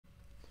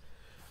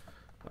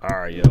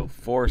Alright, yo,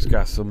 FOREX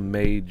got some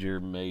major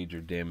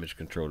damage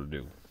control to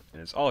do.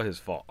 And it's all his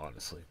fault,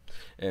 honestly.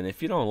 And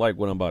if you don't like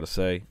what I'm about to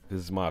say, this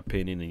is my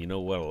opinion, and you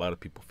know what, a lot of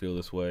people feel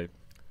this way,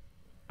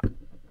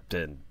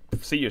 then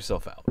see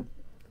yourself out.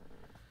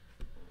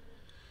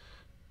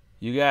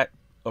 You got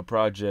a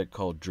project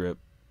called Drip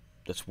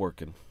that's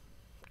working.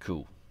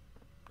 Cool.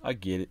 I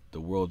get it.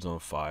 The world's on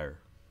fire.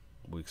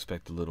 We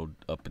expect a little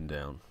up and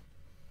down.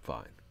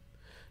 Fine.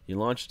 You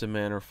launched a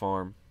Manor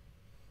Farm.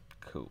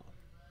 Cool.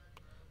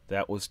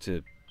 That was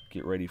to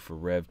get ready for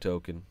Rev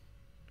token.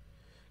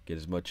 Get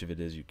as much of it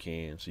as you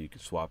can so you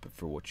can swap it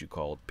for what you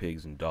called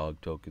pigs and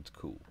dog tokens.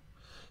 Cool.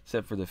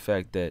 Except for the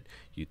fact that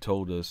you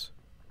told us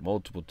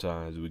multiple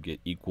times we get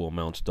equal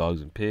amounts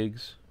dogs and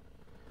pigs.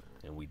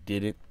 And we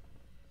didn't.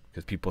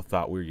 Because people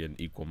thought we were getting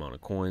equal amount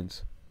of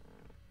coins.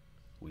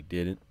 We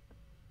didn't.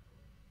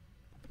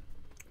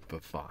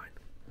 But fine.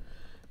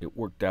 It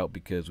worked out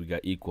because we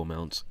got equal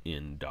amounts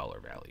in dollar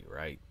value,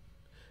 right?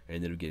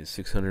 And then we're getting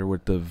 600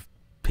 worth of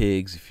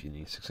pigs. If you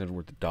need 600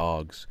 worth of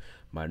dogs,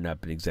 might not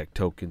have been exact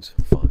tokens.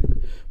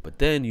 Fine. But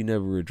then you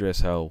never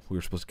address how we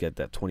were supposed to get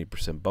that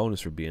 20%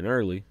 bonus for being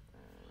early.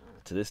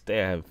 To this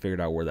day, I haven't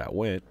figured out where that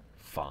went.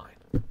 Fine.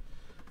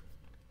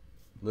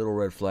 Little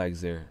red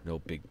flags there. No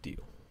big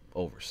deal.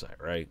 Oversight,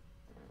 right?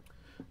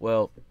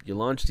 Well, you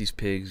launch these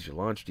pigs, you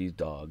launch these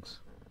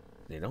dogs,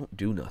 they don't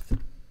do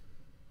nothing.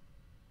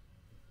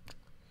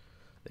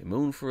 They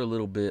moon for a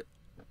little bit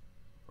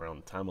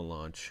around the time of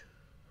launch.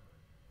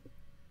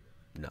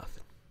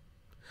 Nothing.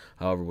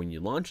 However, when you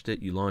launched it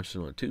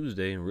on a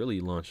Tuesday, and really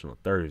you launched it on a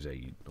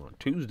Thursday. On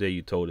Tuesday,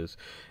 you told us,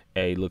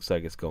 hey, looks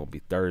like it's going to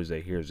be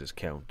Thursday. Here's this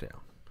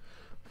countdown.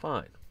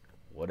 Fine.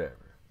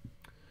 Whatever.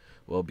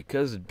 Well,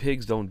 because the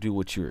pigs don't do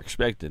what you were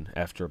expecting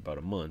after about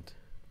a month,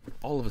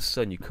 all of a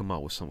sudden you come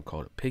out with something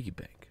called a piggy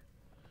bank.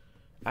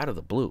 Out of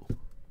the blue.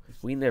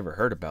 We never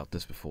heard about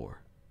this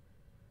before.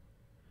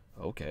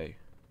 Okay.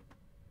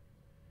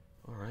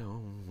 Alright,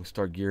 well, we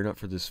start gearing up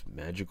for this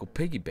magical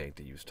piggy bank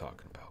that you was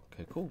talking about.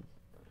 Okay, cool.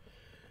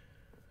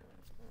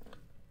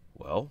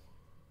 Well,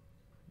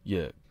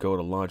 you go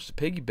to launch the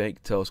piggy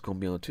bank, tell us it's going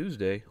to be on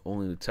Tuesday,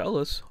 only to tell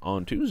us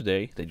on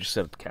Tuesday they just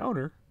set up the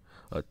counter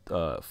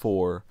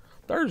for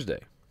Thursday.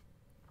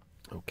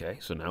 Okay,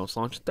 so now it's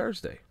launched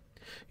Thursday.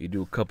 You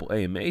do a couple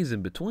AMAs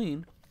in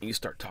between, and you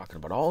start talking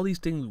about all these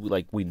things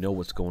like we know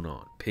what's going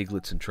on.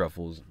 Piglets and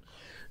truffles.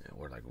 And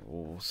we're like,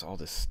 what's all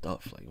this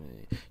stuff? Like,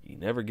 you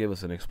never give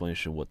us an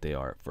explanation of what they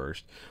are at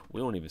first.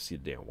 We don't even see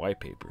the damn white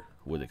paper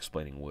with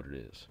explaining what it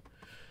is.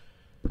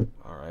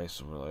 Alright,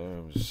 so we're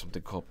like, there's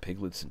something called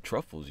piglets and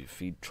truffles. You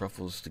feed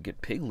truffles to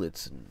get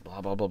piglets and blah,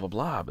 blah, blah, blah,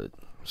 blah. But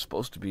it's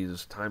supposed to be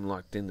this time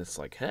locked in that's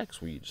like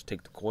hex, where you just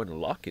take the coin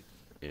and lock it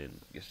and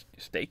you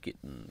stake it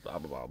and blah,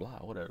 blah, blah,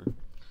 blah, whatever.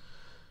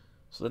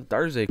 So then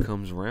Thursday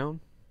comes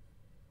around.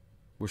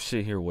 We're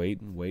sitting here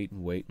waiting.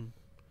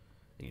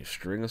 And you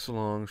string us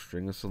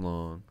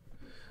along.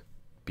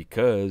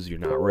 Because you're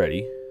not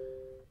ready.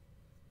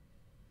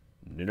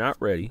 You're not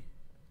ready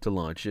to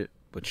launch it,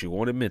 but you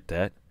won't admit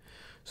that.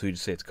 So you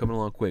just say, it's coming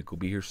along quick. It'll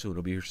be here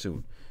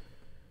soon.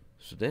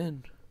 So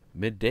then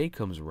midday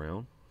comes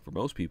around, for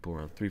most people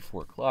around 3,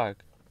 4 o'clock,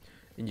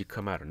 and you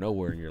come out of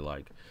nowhere and you're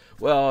like,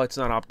 well, it's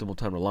not optimal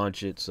time to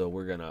launch it, so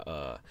we're going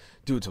to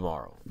do it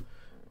tomorrow.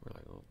 We're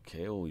like,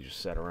 okay, well, we just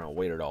sat around and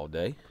waited all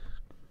day.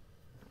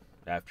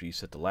 After you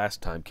set the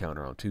last time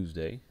counter on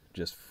Tuesday,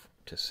 just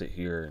to sit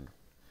here and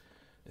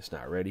it's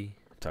not ready.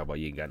 Talk about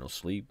you ain't got no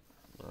sleep.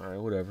 All right,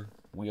 whatever.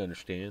 We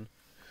understand.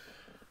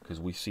 Because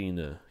we've seen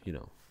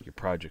your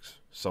projects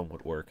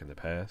somewhat work in the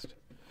past.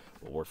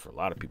 Well, worked for a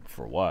lot of people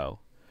for a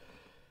while.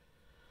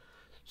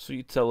 So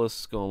you tell us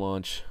it's going to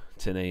launch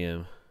 10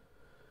 a.m.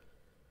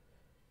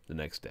 the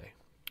next day.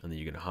 And then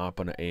you're going to hop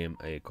on an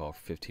AMA call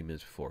for 15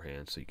 minutes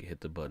beforehand so you can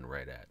hit the button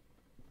right at.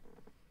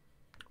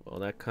 Well,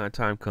 that kind of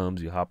time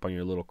comes. You hop on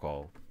your little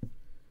call.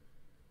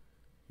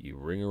 You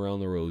ring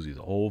around the rosy,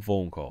 the whole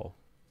phone call.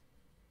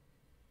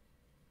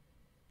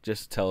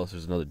 Just to tell us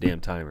there's another damn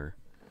timer.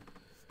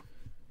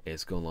 And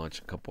it's going to launch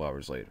a couple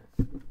hours later.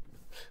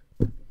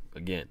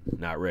 Again,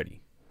 not ready.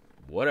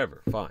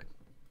 Whatever, fine.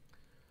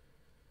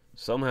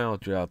 Somehow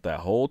throughout that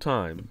whole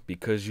time,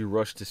 because you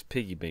rushed this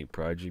piggy bank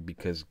project,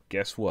 because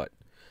guess what?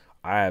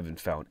 I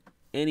haven't found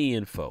any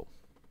info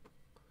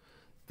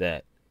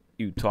that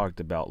you talked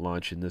about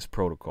launching this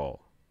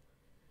protocol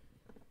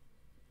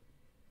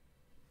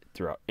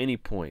throughout any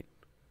point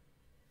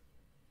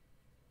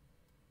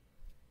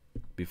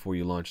before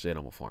you launched the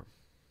Animal Farm.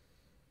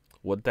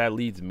 What that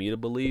leads me to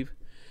believe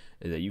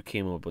is that you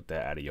came up with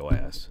that out of your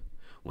ass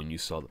when you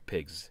saw the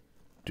pigs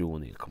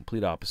doing the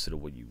complete opposite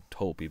of what you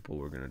told people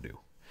we were going to do.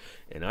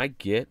 And I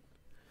get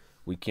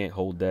we can't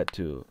hold you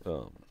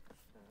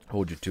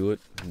to it,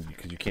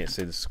 because you can't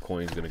say this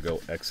coin is going to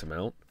go X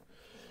amount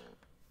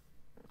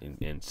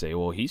and say,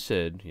 well, he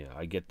said, yeah,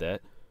 I get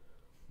that.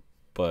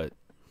 But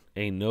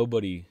ain't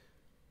nobody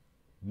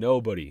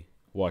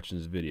watching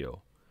this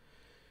video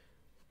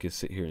can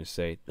sit here and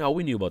say, no,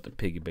 we knew about the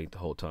piggy bank the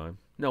whole time.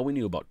 No, we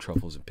knew about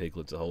truffles and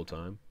piglets the whole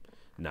time.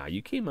 Nah,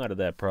 you came out of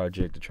that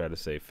project to try to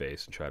save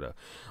face and try to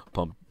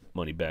pump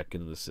money back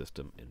into the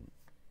system and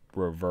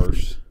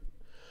reverse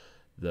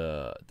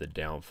the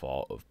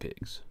downfall of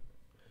pigs.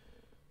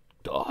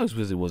 Dogs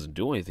wasn't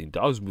doing anything.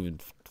 Dogs moving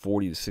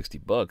 40 to 60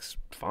 bucks,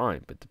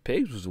 fine, but the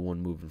pigs was the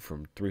one moving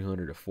from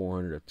 300 to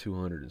 400 to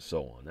 200 and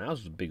so on. That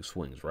was the big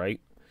swings, right?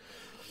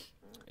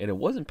 And it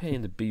wasn't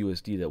paying the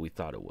BUSD that we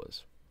thought it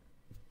was.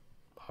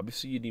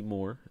 Obviously, you need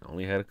more. I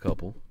only had a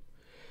couple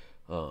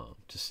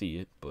to see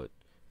it, but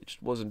it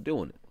just wasn't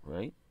doing it,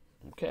 right?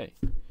 Okay.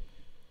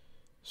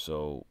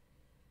 So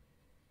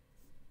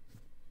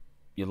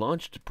you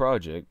launched the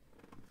project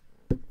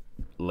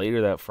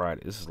later that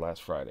Friday. This is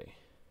last Friday.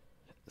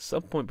 At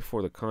some point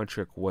before the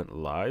contract went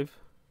live,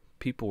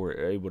 people were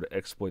able to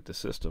exploit the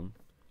system.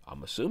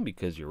 I'm assuming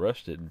because you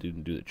rushed it and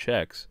didn't do the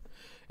checks,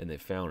 and they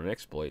found an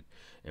exploit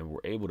and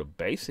were able to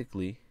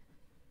basically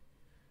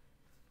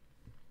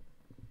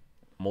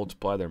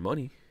multiply their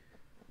money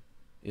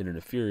in a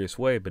nefarious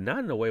way, but not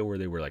in a way where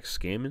they were like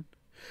scamming.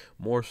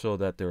 More so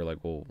that they were like,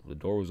 well, the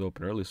door was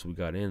open early, so we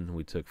got in and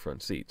we took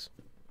front seats.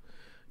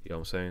 You know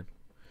what I'm saying?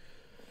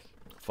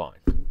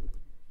 Fine.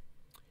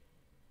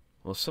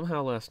 Well,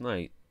 somehow last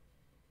night,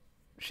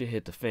 shit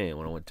hit the fan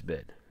when I went to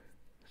bed.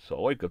 So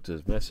I wake up to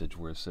this message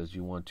where it says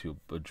you want to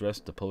address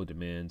the public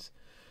demands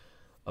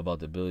about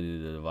the ability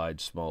to divide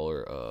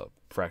smaller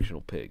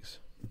fractional pigs.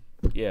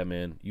 Yeah,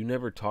 man, you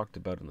never talked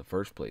about it in the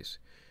first place.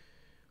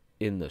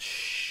 In the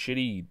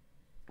shitty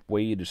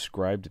way you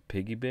described the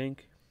piggy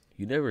bank,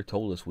 you never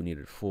told us we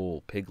needed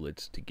full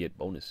piglets to get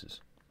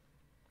bonuses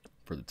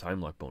for the time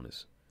lock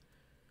bonus.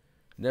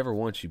 Never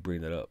once you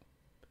bring that up.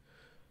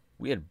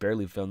 We had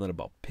barely found out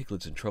about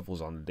piglets and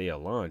truffles on the day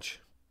of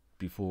launch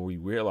before we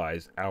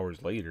realized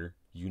hours later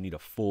you need a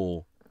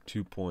full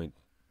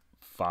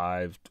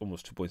 2.5,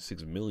 almost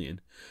 2.6 million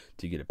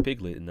to get a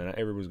piglet, and not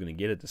everyone's going to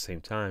get it at the same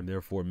time,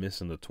 therefore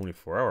missing the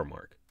 24-hour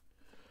mark.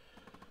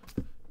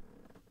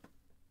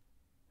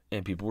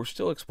 And people were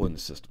still exploiting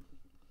the system.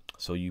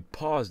 So you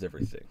paused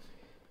everything.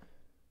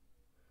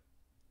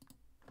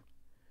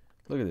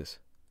 Look at this.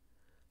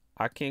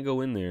 I can't go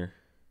in there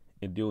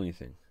and do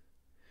anything.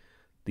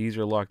 These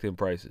are locked in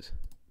prices.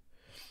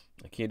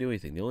 I can't do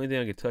anything. The only thing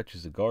I can touch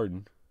is the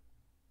garden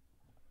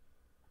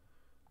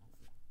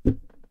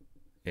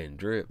and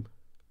drip.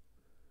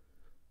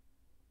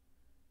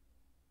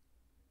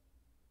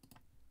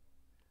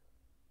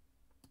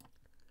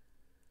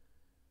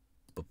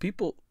 But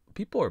people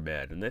are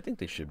mad, and I think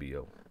they should be,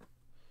 yo.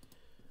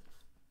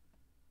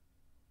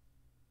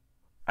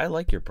 I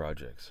like your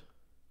projects.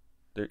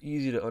 They're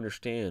easy to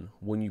understand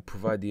when you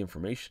provide the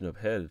information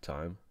ahead of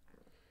time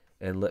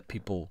and let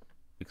people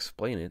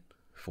explain it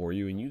for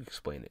you and you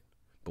explain it.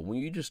 But when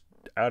you just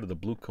out of the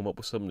blue come up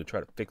with something to try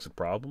to fix a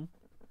problem,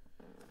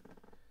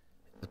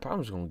 the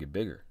problem's going to get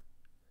bigger.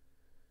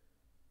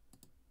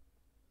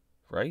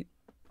 Right?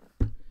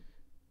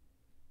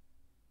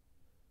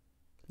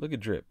 Look at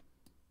drip.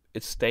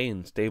 It's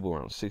staying stable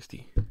around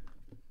 60.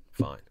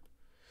 Fine.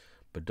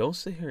 But don't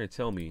sit here and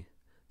tell me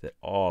that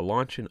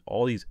launching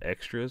all these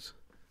extras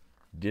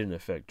didn't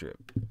affect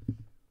drip.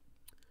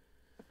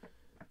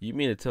 You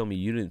mean to tell me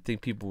you didn't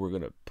think people were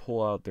going to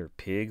pull out their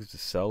pigs to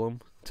sell them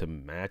to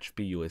match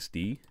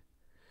BUSD?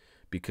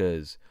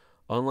 Because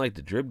unlike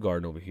the drip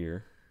garden over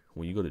here,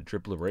 when you go to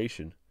drip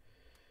liberation,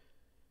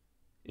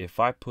 if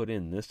I put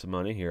in this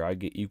amount in here, I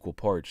get equal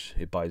parts.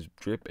 It buys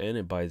drip and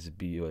it buys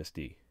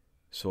BUSD.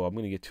 So I'm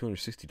going to get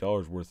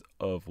 $260 worth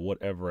of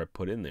whatever I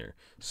put in there,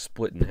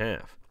 split in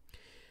half.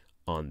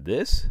 On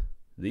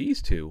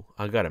these two,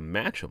 I got to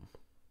match them.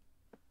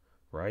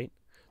 Right?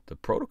 The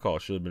protocol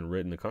should have been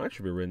written, the contract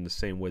should be written the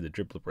same way the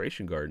drip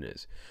liberation garden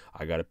is.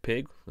 I got a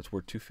pig that's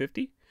worth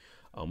 $250.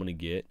 I'm going to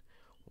get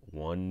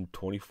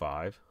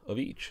 $125 of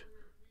each.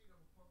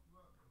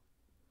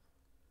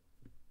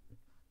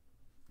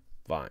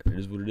 Fine, it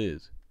is what it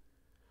is.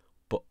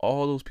 But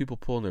all those people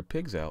pulling their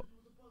pigs out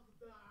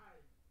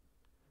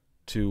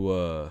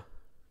to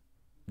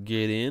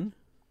get in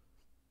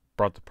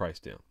brought the price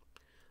down.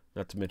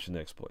 Not to mention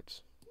the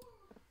exploits.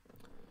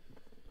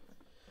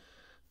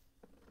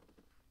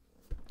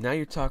 Now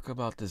you're talking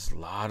about this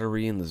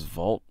lottery and this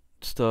vault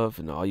stuff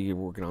and all you're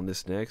working on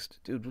this next.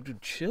 Dude,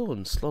 chill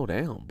and slow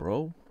down,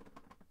 bro.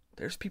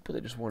 There's people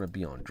that just want to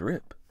be on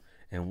drip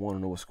and want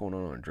to know what's going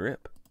on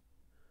drip.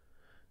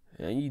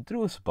 And you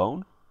threw us a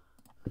bone.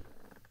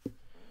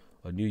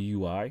 A new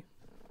UI.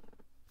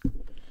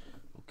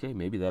 Okay,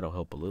 maybe that'll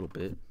help a little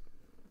bit.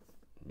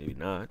 Maybe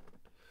not.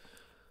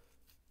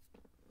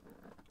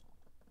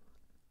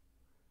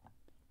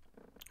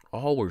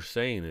 All we're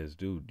saying is,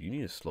 dude, you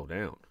need to slow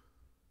down.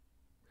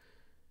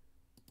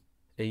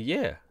 And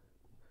yeah,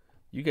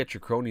 you got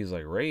your cronies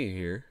like Ray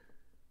here.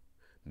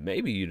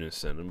 Maybe you didn't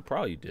send them.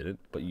 Probably you didn't.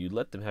 But you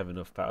let them have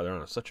enough power. They're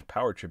on such a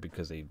power trip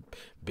because they've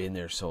been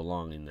there so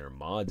long in their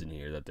mods in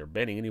here that they're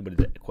banning anybody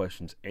that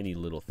questions any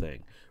little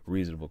thing.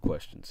 Reasonable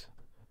questions.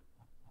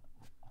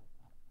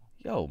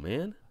 Yo,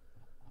 man.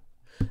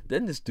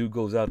 Then this dude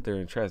goes out there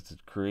and tries to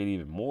create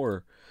even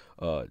more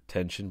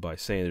tension by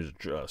saying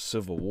there's a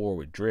civil war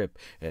with drip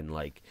and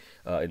like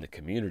in the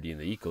community, in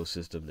the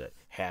ecosystem, that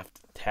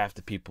half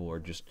the people are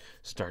just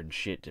starting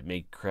shit to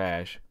make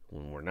crash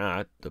when we're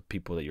not. The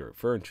people that you're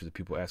referring to, the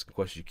people asking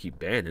questions, you keep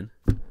banning.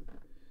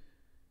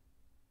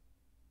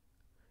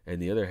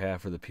 And the other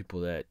half are the people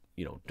that,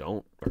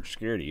 don't, are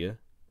scared of you.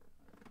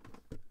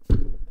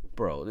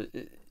 Bro,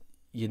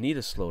 you need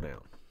to slow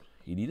down.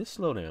 You need to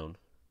slow down.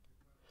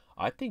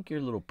 I think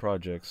your little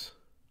projects,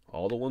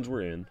 all the ones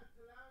we're in,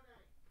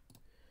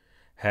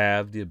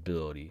 have the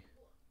ability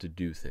to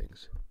do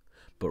things.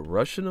 But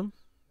rushing them,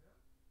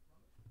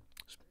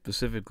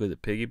 specifically the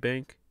piggy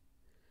bank,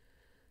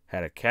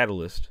 had a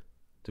catalyst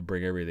to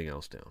bring everything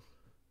else down.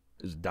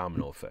 It's a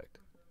domino effect.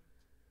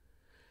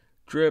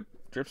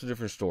 Drip's a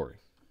different story.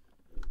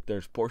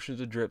 There's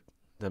portions of drip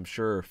that I'm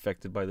sure are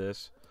affected by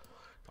this.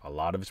 A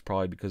lot of it's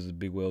probably because the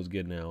big whale's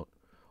getting out.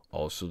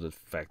 Also the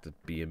fact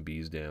that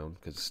BNB's down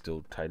because it's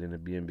still tight in the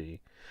BNB.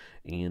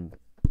 And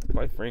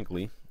quite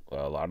frankly,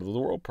 a lot of the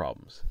world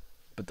problems.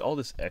 But all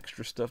this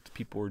extra stuff that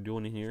people are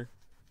doing in here,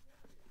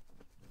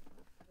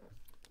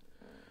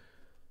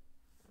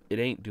 it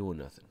ain't doing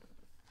nothing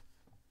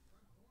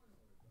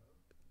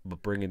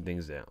but bringing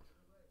things down.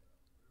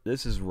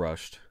 This is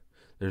rushed.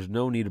 There's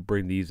no need to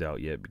bring these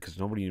out yet because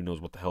nobody even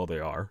knows what the hell they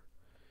are.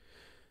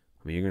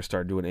 I mean, you're going to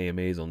start doing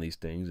AMAs on these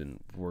things, and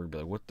we're going to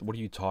be like, what are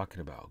you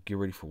talking about? Get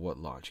ready for what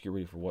launch? Get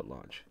ready for what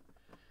launch?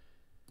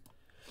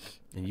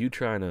 And you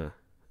trying to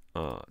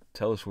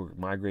tell us we're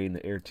migrating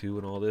to Air 2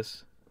 and all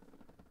this?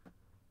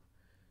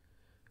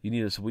 We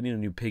need a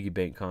new piggy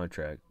bank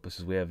contract, but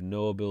since we have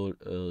no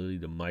ability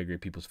to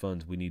migrate people's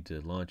funds, we need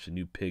to launch a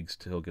new pigs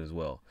token as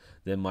well.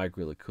 Then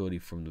migrate liquidity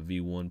from the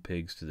V1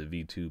 pigs to the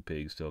V2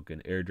 pigs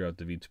token, airdrop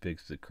the V2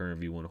 pigs to the current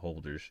V1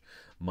 holders,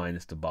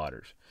 minus the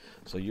botters.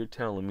 So you're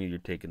telling me you're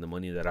taking the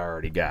money that I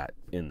already got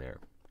in there.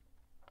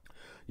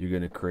 You're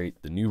going to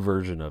create the new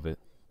version of it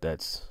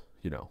that's,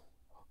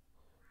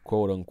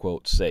 quote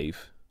unquote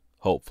safe,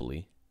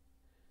 hopefully.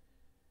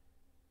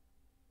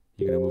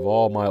 You're going to move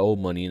all my old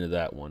money into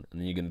that one, and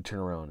then you're going to turn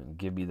around and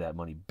give me that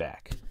money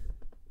back.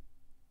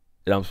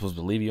 And I'm supposed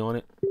to leave you on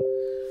it?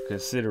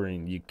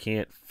 Considering you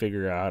can't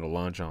figure out how to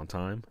launch on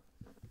time.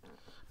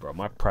 Bro,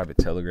 my private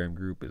Telegram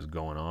group is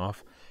going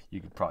off. You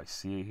can probably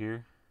see it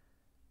here.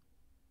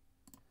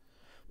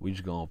 We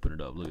just going to open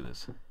it up. Look at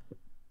this.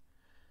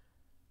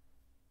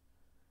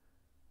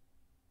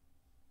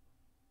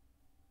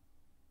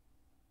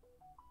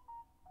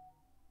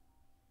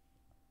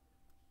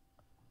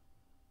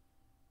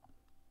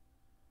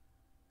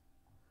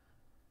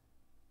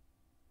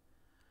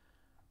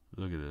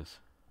 Look at this.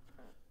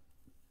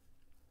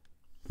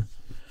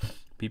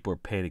 People are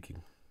panicking.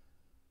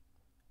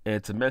 And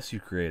it's a mess you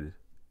created.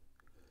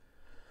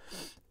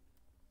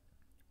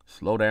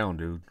 Slow down,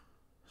 dude.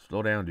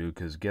 Slow down, dude,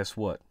 because guess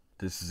what?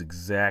 This is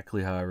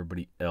exactly how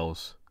everybody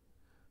else,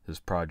 this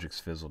project's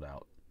fizzled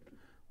out.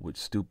 With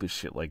stupid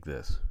shit like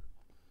this.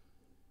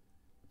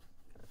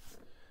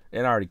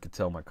 And I already could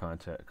tell my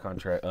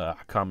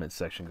comment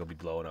section gonna be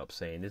blowing up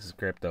saying this is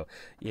crypto.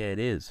 Yeah, it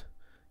is.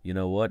 You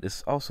know what?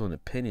 It's also an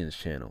opinions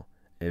channel.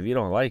 If you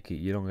don't like it,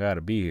 you don't gotta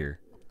be here.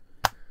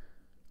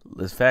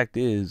 The fact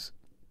is,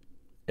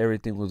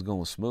 everything was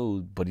going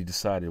smooth, but he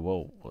decided,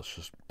 well, let's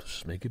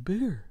just make it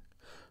bigger.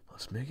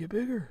 Let's make it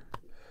bigger.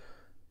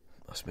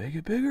 Let's make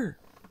it bigger.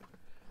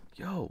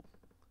 Yo,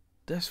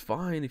 that's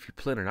fine if you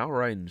plan it out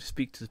right and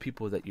speak to the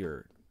people that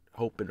you're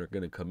hoping are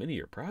gonna come into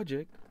your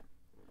project.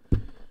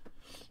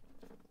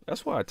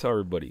 That's why I tell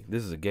everybody,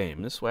 this is a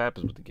game. This is what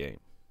happens with the game.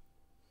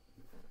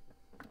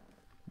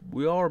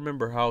 We all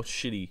remember how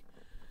shitty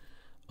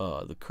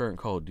the current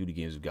Call of Duty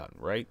games have gotten,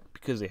 right?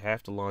 Because they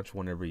have to launch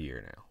one every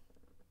year now.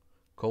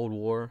 Cold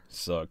War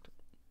sucked.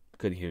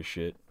 Couldn't hear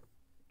shit.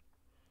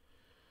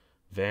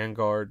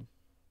 Vanguard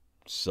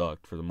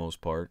sucked for the most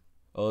part.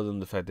 Other than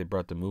the fact they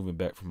brought the movement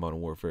back from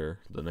Modern Warfare,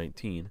 the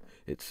 19.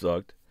 It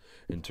sucked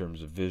in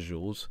terms of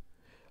visuals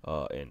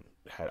and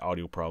had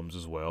audio problems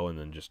as well. And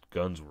then just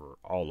guns were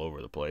all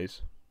over the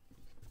place.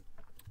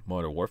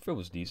 Modern Warfare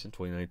was decent,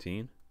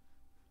 2019.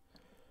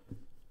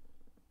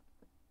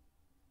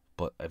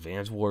 But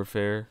Advanced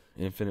Warfare,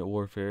 Infinite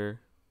Warfare,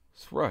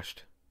 it's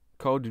rushed.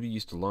 Call of Duty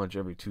used to launch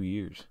every 2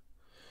 years.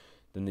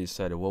 Then they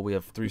decided, well, we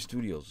have 3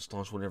 studios. Let's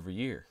launch one every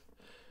year.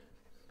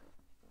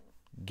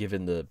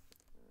 Given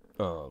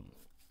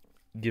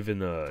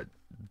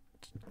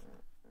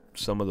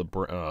some of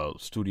the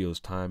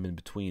studios time in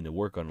between to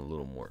work on it a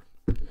little more.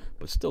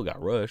 But still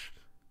got rushed.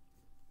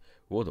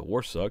 World of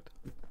War sucked.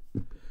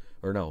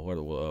 Or no,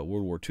 World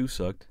War II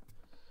sucked.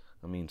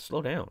 I mean,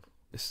 slow down.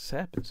 This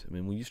happens. I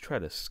mean, when you try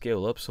to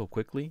scale up so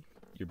quickly,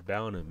 you're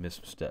bound to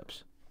miss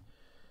steps.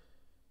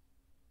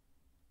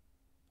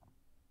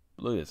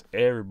 Look at this.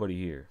 Everybody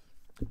here,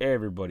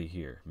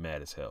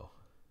 mad as hell.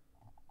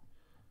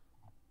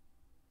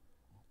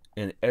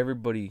 And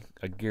everybody,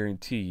 I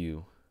guarantee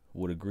you,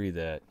 would agree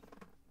that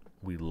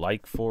we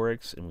like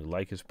FOREX and we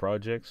like his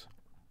projects.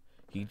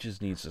 He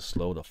just needs to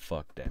slow the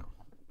fuck down.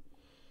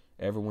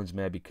 Everyone's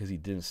mad because he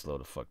didn't slow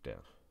the fuck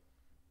down.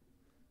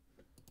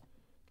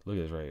 Look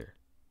at this right here.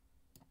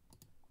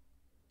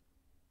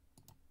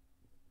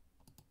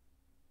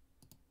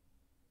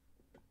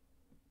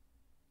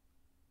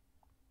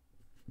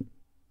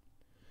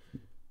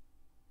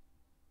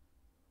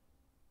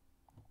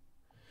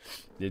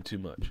 Did too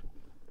much.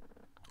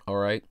 All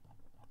right.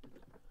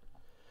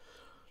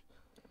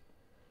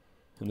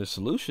 And the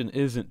solution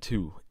isn't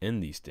to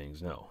end these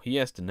things. No, he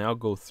has to now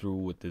go through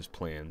with his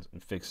plans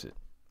and fix it.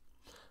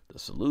 The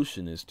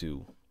solution is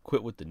to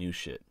quit with the new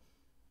shit.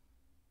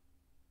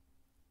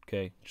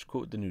 Okay, just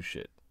quit with the new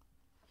shit.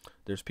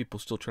 There's people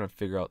still trying to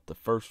figure out the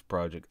first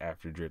project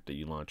after drip that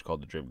you launched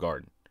called the Drip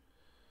Garden.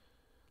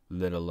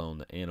 Let alone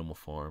the animal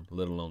farm,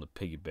 let alone the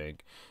piggy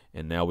bank.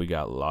 And now we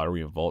got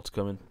lottery and vaults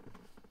coming.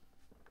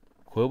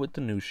 Quit with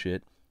the new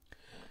shit.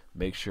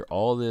 Make sure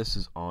all this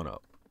is on a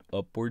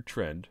upward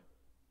trend.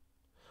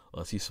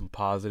 Let's see some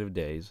positive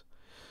days.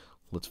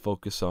 Let's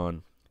focus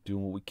on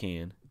doing what we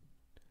can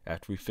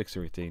after we fix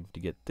everything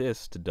to get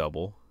this to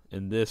double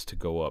and this to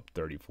go up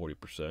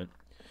 30-40%.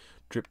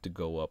 Drip to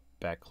go up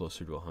back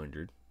closer to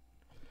 100.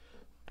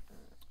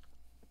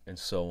 And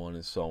so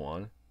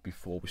on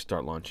before we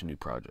start launching new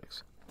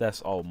projects.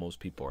 That's all most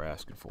people are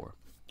asking for.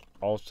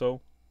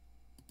 Also,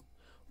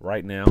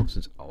 right now,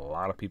 since a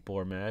lot of people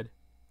are mad,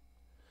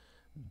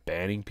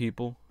 banning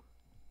people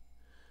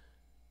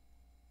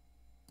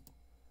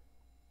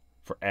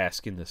for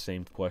asking the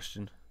same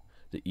question,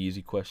 the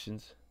easy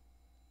questions,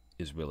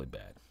 is really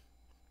bad.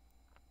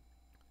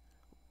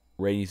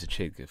 Ray needs to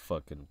take a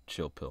fucking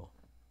chill pill.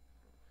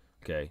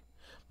 Okay?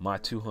 My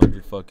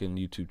 200 fucking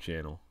YouTube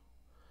channel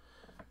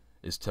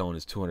is telling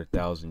his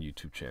 200,000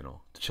 YouTube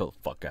channel to chill the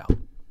fuck out.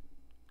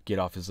 Get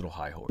off his little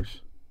high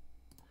horse.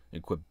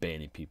 And quit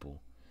banning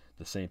people.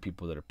 The same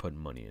people that are putting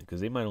money in.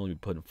 Because they might only be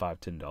putting $5,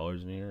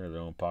 $10 in here in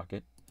their own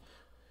pocket.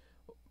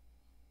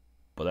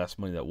 But that's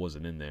money that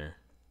wasn't in there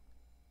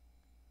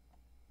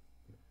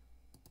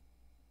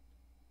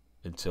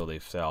until they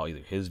saw either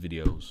his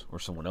videos or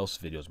someone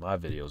else's videos, my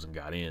videos, and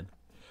got in.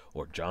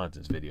 Or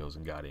Jonathan's videos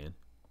and got in.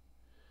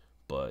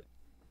 But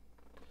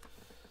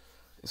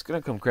it's going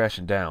to come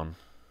crashing down.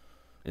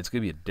 It's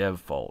going to be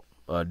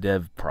a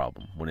dev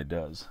problem when it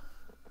does.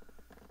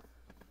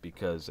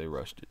 Because they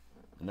rushed it.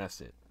 And that's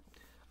it.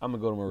 I'm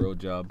going to go to my real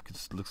job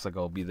because it looks like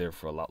I'll be there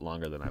for a lot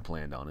longer than I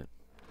planned on it.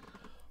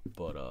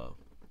 But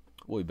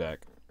we'll be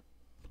back.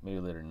 Maybe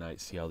later tonight,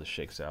 see how this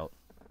shakes out.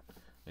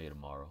 Maybe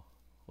tomorrow.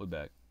 We'll be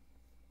back.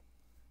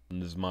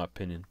 And this is my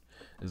opinion.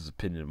 This is the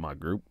opinion of my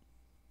group.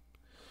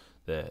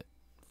 That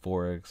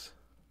Forex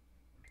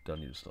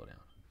don't need to slow down.